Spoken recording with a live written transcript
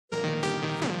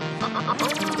Girl,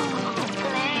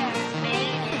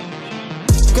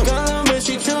 but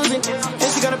she choosing,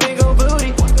 and she got a big old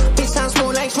booty. Bitch sound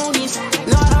smooth like smoothies.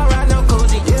 No, I don't ride no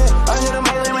cozy. Yeah, I hit 'em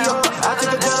all in New York. I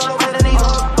took a girl over to New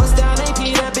York. Bust down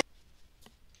AP, that bitch.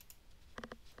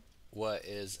 What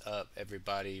is up,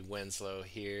 everybody? Winslow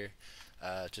here.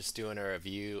 Just doing a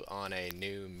review on a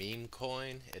new meme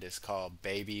coin. It is called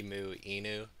Baby Muu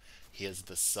Inu. He is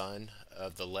the son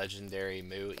of the legendary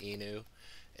Muu Inu,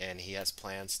 and he has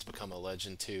plans to become a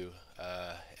legend too,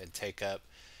 and take up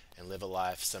and live a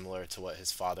life similar to what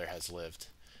his father has lived.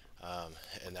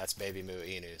 And that's Baby Muu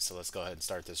Inu. So let's go ahead and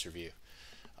start this review.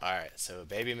 Alright, so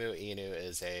Baby Muu Inu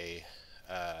is a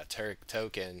Turk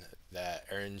token that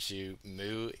earns you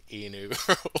Muu Inu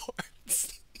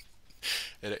rewards.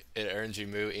 It earns you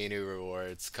Muu Inu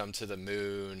rewards. Come to the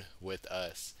moon with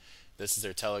us. This is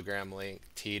their Telegram link,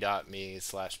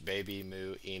 t.me/Baby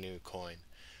Muu Inu Coin.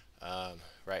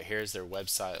 Right here is their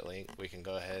website link. We can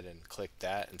go ahead and click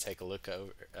that and take a look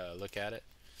at it.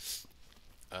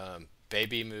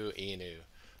 Baby Muu Inu.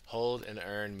 Hold and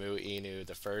earn Muu Inu,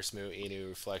 the first Muu Inu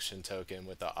reflection token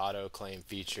with the auto claim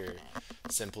feature.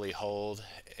 Simply hold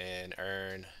and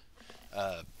earn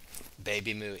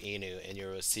Baby Muu Inu, and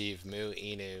you'll receive Muu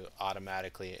Inu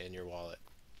automatically in your wallet.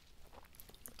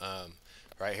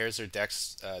 Right here's their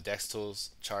Dex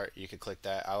Tools chart. You could click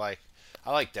that. I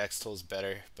like Dex Tools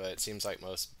better, but it seems like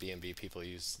most BNB people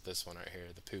use this one right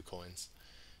here, the Poo coins.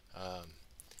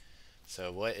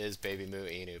 So what is Baby Muu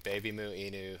Inu? Baby Muu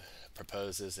Inu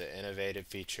proposes an innovative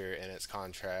feature in its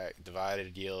contract,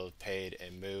 divided yield paid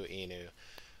in Muu Inu,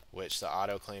 which the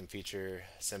auto claim feature.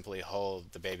 Simply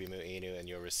hold the Baby Muu Inu and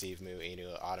you'll receive Muu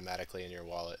Inu automatically in your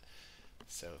wallet.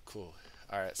 So cool.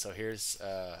 Alright, so here's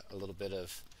a little bit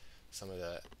of some of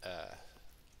the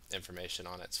information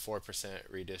on it. It's 4%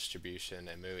 redistribution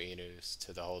and Muu Inus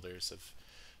to the holders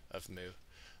of Muu.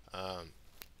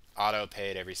 Auto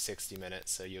paid every 60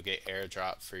 minutes, so you'll get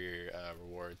airdrop for your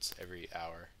rewards every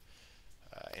hour.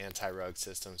 Anti-rug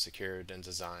system secured and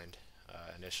designed.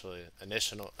 Initial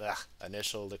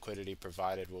liquidity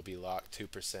provided will be locked.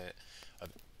 2% of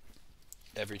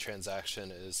every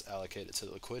transaction is allocated to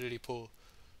the liquidity pool.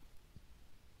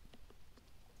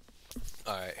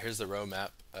 Alright, here's the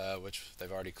roadmap, which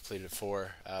they've already completed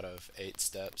 4 out of 8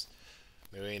 steps.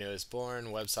 Muu Inu is born,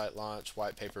 website launch,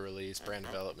 white paper release, brand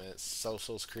development,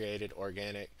 socials created,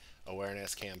 organic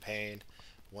awareness campaign,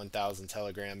 1,000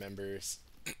 Telegram members.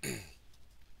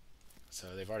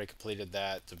 So they've already completed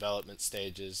that. Development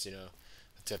stages, you know,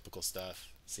 the typical stuff.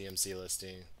 CMC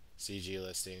listing, CG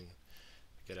listing,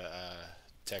 get a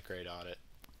tech rate audit.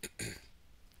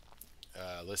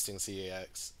 Listing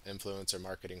CEX, influencer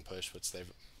marketing push, which they've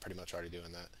pretty much already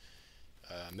doing that.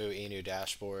 Muu Inu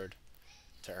dashboard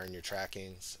to earn your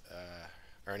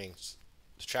earnings,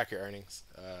 to track your earnings.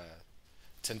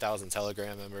 10,000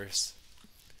 Telegram members,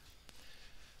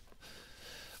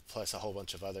 plus a whole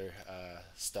bunch of other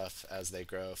stuff as they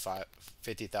grow.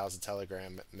 50,000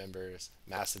 Telegram members,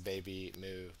 massive Baby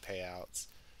Muu payouts,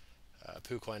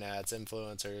 PooCoin ads,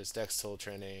 influencers, Dex tool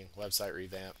training, website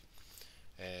revamp,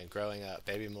 and growing up.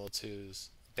 Baby Muu tools,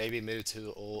 Baby Muu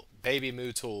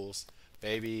tools,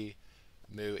 Baby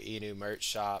Muu Inu merch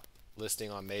shop,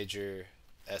 listing on major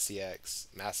SEX,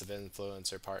 massive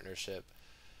influencer partnership,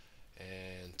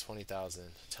 and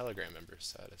 20,000 Telegram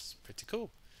members. That is pretty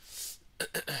cool.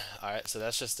 Alright, so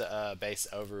that's just a base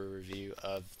overview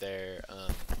of their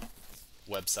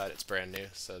website. It's brand new,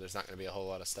 so there's not going to be a whole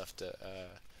lot of stuff to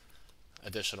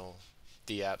additional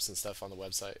D-apps and stuff on the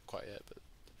website quite yet, but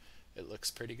it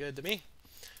looks pretty good to me.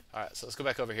 Alright, so let's go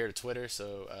back over here to Twitter.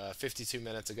 So 52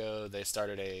 minutes ago they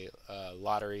started a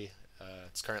lottery.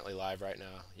 It's currently live right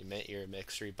now. You mint your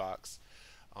mystery box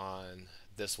on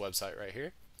this website right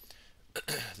here.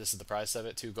 This is the price of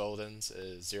it. 2 goldens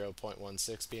is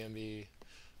 0.16 BNB,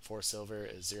 4 silver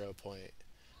is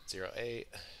 0.08,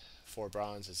 4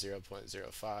 bronze is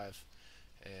 0.05,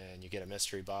 and you get a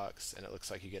mystery box, and it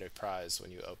looks like you get a prize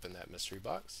when you open that mystery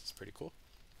box. It's pretty cool.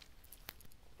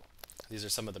 These are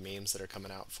some of the memes that are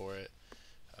coming out for it.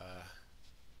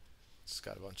 It's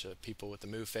got a bunch of people with the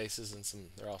Muu faces, and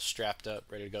they're all strapped up,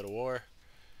 ready to go to war.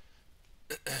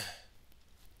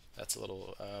 That's a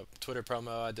little Twitter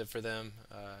promo I did for them.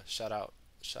 Shout out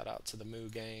to the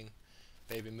Muu gang,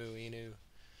 Baby Muu Inu.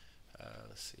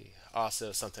 Let's see.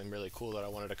 Also, something really cool that I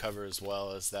wanted to cover as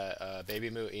well is that Baby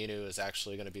Muu Inu is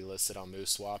actually going to be listed on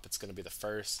MooSwap. It's going to be the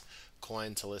first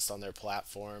coin to list on their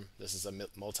platform. This is a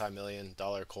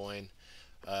multi-million-dollar coin.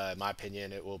 In my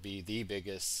opinion, it will be the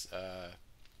biggest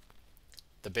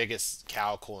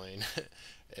cow coin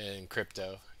in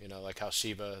crypto. You know, like how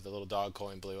Shiba, the little dog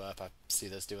coin, blew up. I see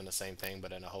this doing the same thing,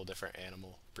 but in a whole different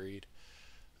animal breed.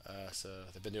 So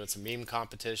they've been doing some meme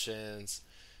competitions,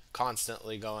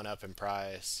 constantly going up in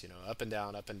price. You know, up and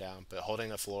down, but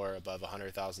holding a floor above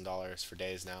 $100,000 for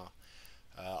days now.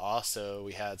 Also,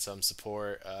 we had some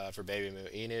support for Baby Muu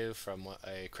Inu from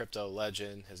a crypto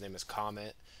legend. His name is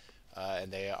Comet,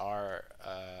 and they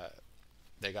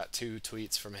got 2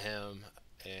 tweets from him,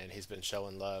 and he's been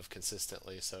showing love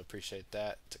consistently. So appreciate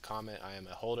that to Comet. I am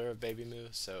a holder of Baby Muu,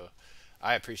 so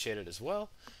I appreciate it as well.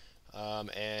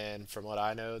 And from what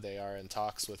I know, they are in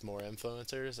talks with more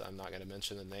influencers. I'm not going to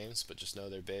mention the names, but just know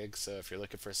they're big. So if you're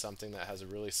looking for something that has a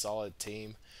really solid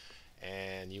team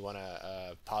and you want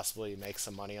to possibly make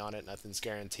some money on it, nothing's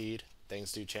guaranteed.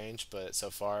 Things do change, but so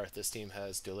far this team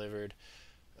has delivered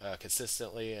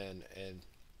consistently and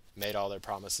made all their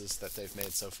promises that they've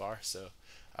made so far. So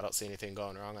I don't see anything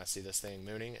going wrong. I see this thing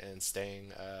mooning and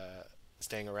staying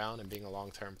around and being a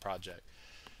long-term project.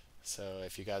 So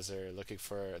if you guys are looking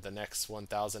for the next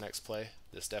 1000x play,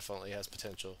 this definitely has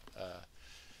potential.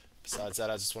 Besides that,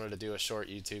 I just wanted to do a short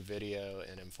YouTube video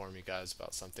and inform you guys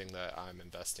about something that I'm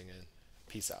investing in.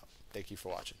 Peace out. Thank you for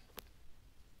watching.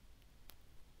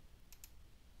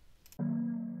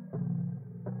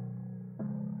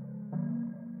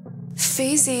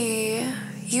 Feezy,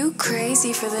 you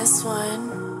crazy for this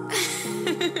one.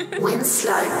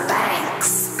 Winslow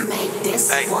Banks made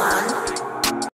this one.